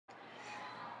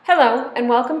Hello, and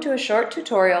welcome to a short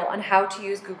tutorial on how to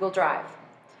use Google Drive.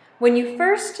 When you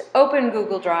first open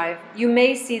Google Drive, you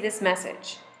may see this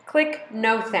message. Click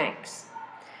No Thanks.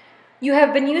 You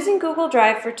have been using Google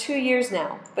Drive for 2 years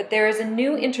now, but there is a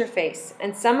new interface,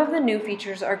 and some of the new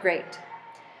features are great.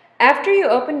 After you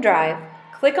open Drive,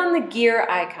 click on the gear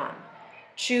icon.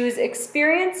 Choose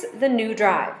Experience the New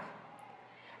Drive.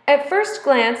 At first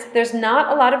glance, there's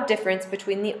not a lot of difference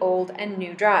between the old and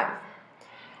new Drive.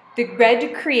 The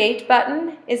red Create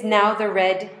button is now the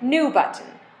red New button.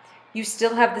 You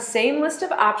still have the same list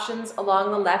of options along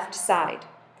the left side.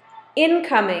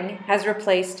 Incoming has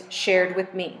replaced Shared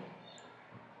with Me.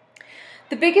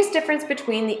 The biggest difference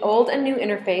between the old and new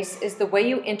interface is the way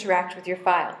you interact with your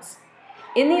files.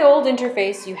 In the old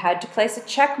interface, you had to place a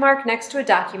check mark next to a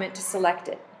document to select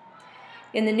it.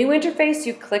 In the new interface,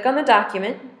 you click on the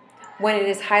document. When it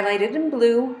is highlighted in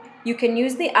blue, you can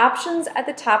use the options at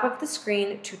the top of the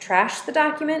screen to trash the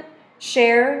document,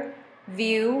 share,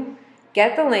 view,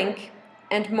 get the link,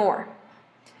 and more.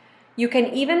 You can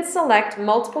even select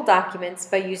multiple documents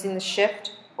by using the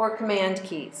Shift or Command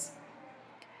keys.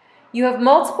 You have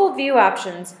multiple view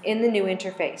options in the new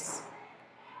interface.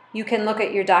 You can look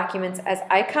at your documents as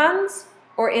icons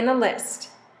or in a list.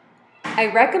 I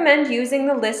recommend using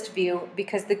the list view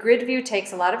because the grid view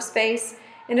takes a lot of space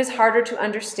and is harder to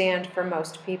understand for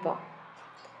most people.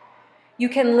 You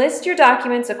can list your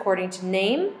documents according to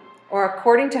name or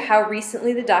according to how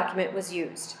recently the document was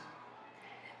used.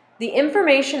 The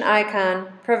information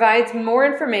icon provides more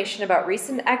information about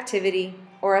recent activity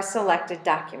or a selected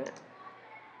document.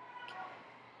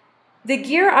 The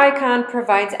gear icon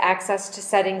provides access to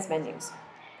settings menus.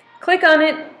 Click on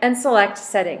it and select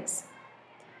Settings.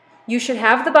 You should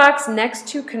have the box next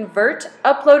to Convert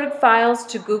Uploaded Files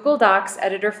to Google Docs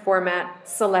Editor Format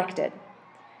selected.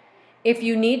 If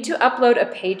you need to upload a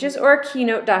Pages or a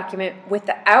Keynote document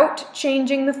without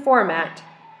changing the format,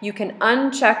 you can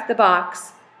uncheck the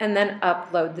box and then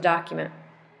upload the document.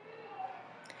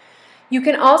 You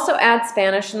can also add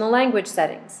Spanish in the language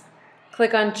settings.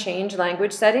 Click on Change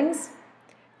Language Settings,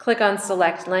 click on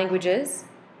Select Languages,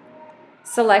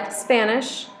 select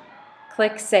Spanish,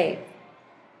 click Save.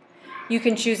 You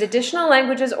can choose additional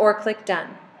languages or click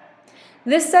Done.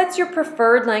 This sets your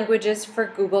preferred languages for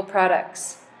Google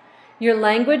products. Your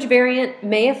language variant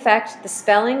may affect the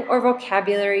spelling or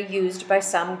vocabulary used by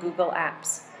some Google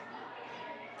apps.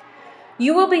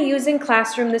 You will be using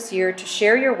Classroom this year to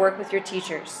share your work with your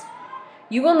teachers.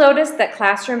 You will notice that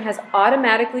Classroom has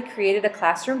automatically created a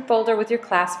Classroom folder with your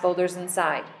class folders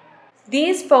inside.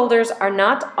 These folders are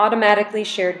not automatically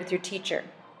shared with your teacher.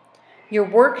 Your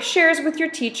work shares with your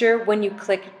teacher when you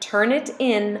click Turn It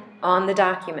In on the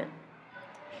document.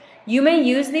 You may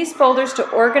use these folders to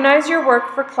organize your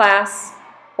work for class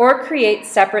or create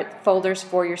separate folders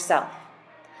for yourself.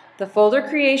 The folder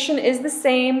creation is the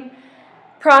same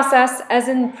process as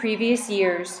in previous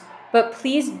years, but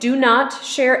please do not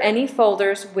share any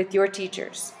folders with your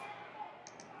teachers.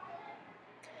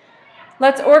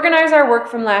 Let's organize our work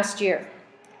from last year.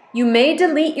 You may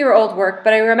delete your old work,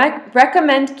 but I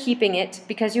recommend keeping it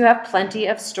because you have plenty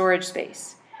of storage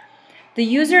space. The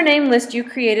username list you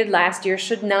created last year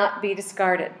should not be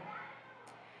discarded.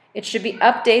 It should be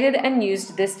updated and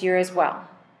used this year as well.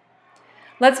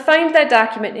 Let's find that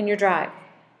document in your drive.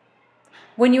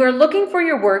 When you are looking for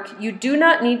your work, you do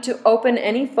not need to open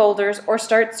any folders or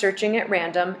start searching at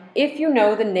random if you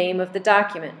know the name of the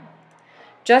document.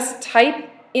 Just type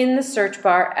in the search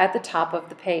bar at the top of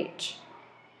the page.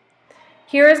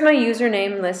 Here is my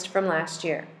username list from last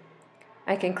year.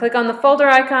 I can click on the folder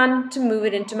icon to move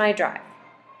it into my drive.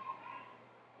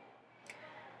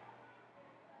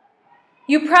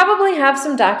 You probably have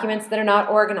some documents that are not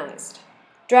organized.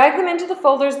 Drag them into the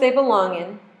folders they belong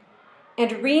in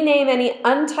and rename any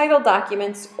untitled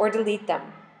documents or delete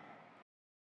them.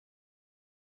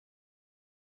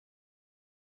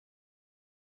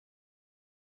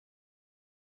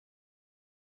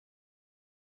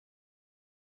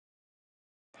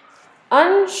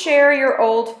 Unshare your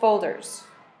old folders.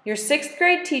 Your 6th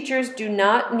grade teachers do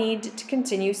not need to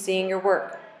continue seeing your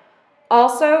work.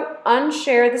 Also,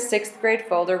 unshare the 6th grade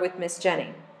folder with Miss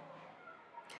Jenny.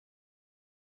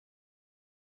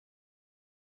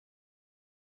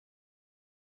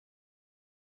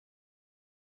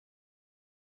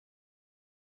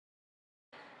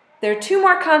 There are 2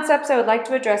 more concepts I would like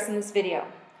to address in this video: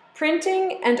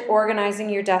 printing and organizing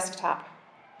your desktop.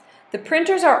 The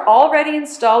printers are already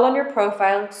installed on your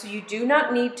profile, so you do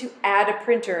not need to add a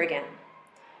printer again.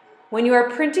 When you are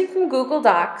printing from Google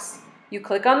Docs, you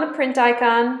click on the print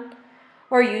icon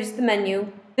or use the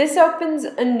menu. This opens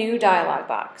a new dialog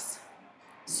box.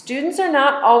 Students are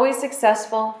not always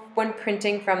successful when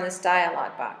printing from this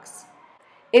dialog box.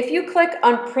 If you click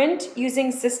on Print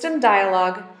using System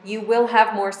Dialog, you will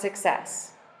have more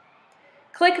success.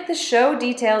 Click the Show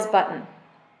Details button.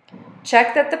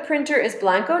 Check that the printer is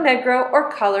Blanco Negro or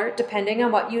color depending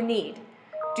on what you need.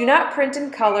 Do not print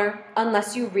in color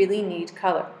unless you really need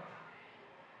color.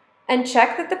 And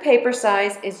check that the paper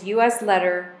size is US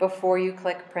letter before you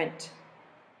click Print.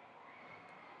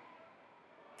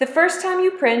 The first time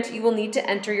you print, you will need to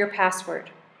enter your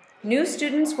password. New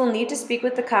students will need to speak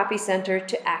with the Copy Center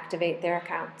to activate their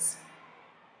accounts.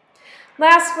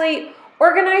 Lastly,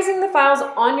 organizing the files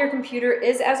on your computer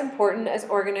is as important as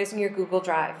organizing your Google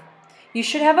Drive. You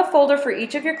should have a folder for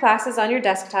each of your classes on your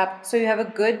desktop so you have a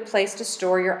good place to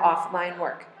store your offline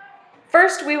work.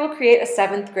 First, we will create a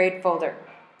 7th grade folder.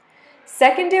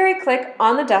 Secondary, click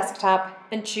on the desktop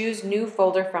and choose New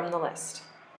Folder from the list.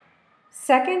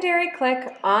 Secondary,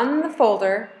 click on the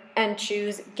folder and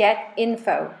choose Get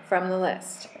Info from the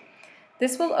list.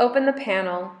 This will open the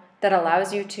panel that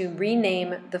allows you to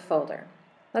rename the folder.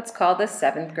 Let's call this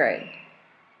 7th grade.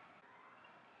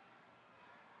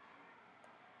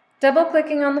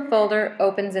 Double-clicking on the folder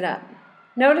opens it up.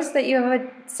 Notice that you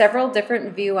have several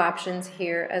different view options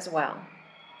here as well.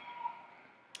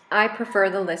 I prefer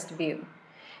the list view.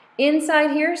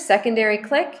 Inside here, secondary,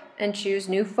 click and choose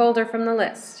New Folder from the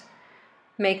list.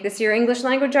 Make this your English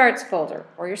Language Arts folder,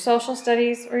 or your Social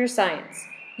Studies, or your Science.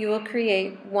 You will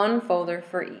create one folder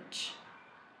for each.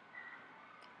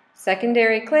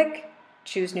 Secondary, click,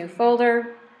 choose New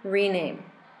Folder, rename.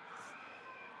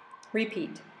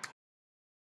 Repeat.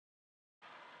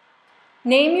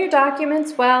 Name your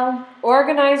documents well,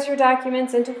 organize your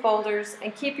documents into folders,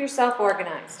 and keep yourself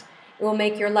organized. It will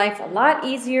make your life a lot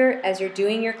easier as you're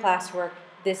doing your classwork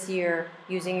this year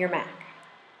using your Mac.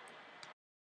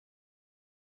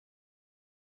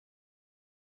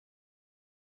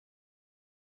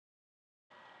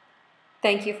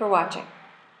 Thank you for watching.